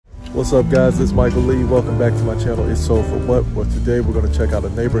What's up guys, it's Michael Lee. Welcome back to my channel, It's Sold For What, where today we're going to check out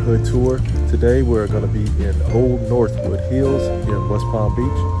a neighborhood tour. Today we're going to be in Old Northwood Hills here in West Palm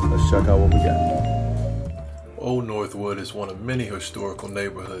Beach. Let's check out what we got. Old Northwood is one of many historical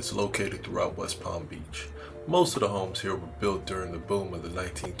neighborhoods located throughout West Palm Beach. Most of the homes here were built during the boom of the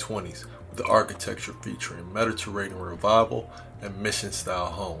 1920s, with the architecture featuring Mediterranean revival and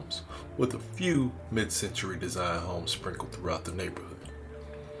mission-style homes, with a few mid-century design homes sprinkled throughout the neighborhood.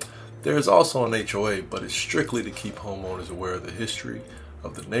 There is also an HOA, but it's strictly to keep homeowners aware of the history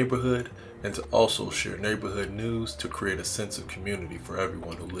of the neighborhood and to also share neighborhood news to create a sense of community for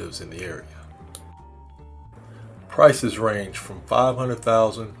everyone who lives in the area. Prices range from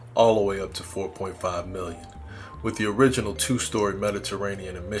 $500,000 all the way up to $4.5 million, with the original two-story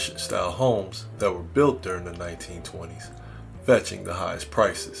Mediterranean and mission-style homes that were built during the 1920s fetching the highest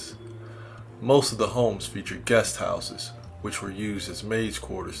prices. Most of the homes feature guest houses, which were used as maids'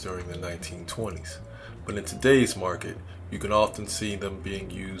 quarters during the 1920s. But in today's market, you can often see them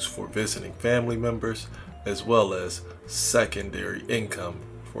being used for visiting family members, as well as secondary income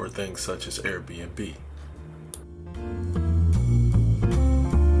for things such as Airbnb.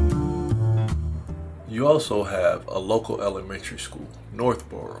 You also have a local elementary school,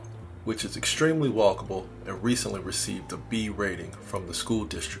 Northboro, which is extremely walkable and recently received a B rating from the school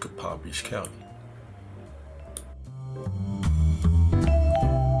district of Palm Beach County.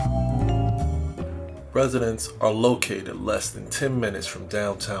 Residents are located less than 10 minutes from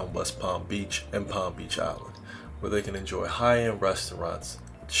downtown West Palm Beach and Palm Beach Island, where they can enjoy high-end restaurants,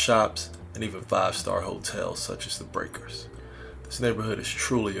 shops, and even five-star hotels such as the Breakers. This neighborhood is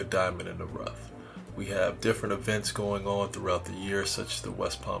truly a diamond in the rough. We have different events going on throughout the year, such as the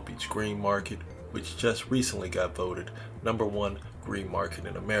West Palm Beach Green Market, which just recently got voted #1 green market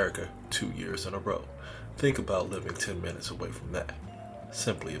in America 2 years in a row. Think about living 10 minutes away from that.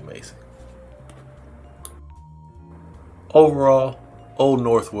 Simply amazing. Overall, Old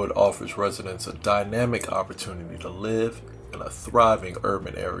Northwood offers residents a dynamic opportunity to live in a thriving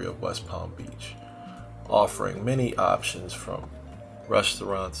urban area of West Palm Beach, offering many options from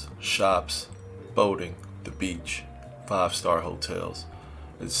restaurants, shops, boating, the beach, five-star hotels.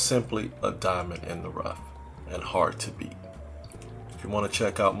 It's simply a diamond in the rough and hard to beat. If you want to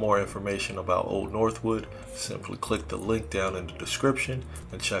check out more information about Old Northwood, simply click the link down in the description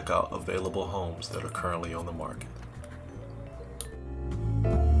and check out available homes that are currently on the market.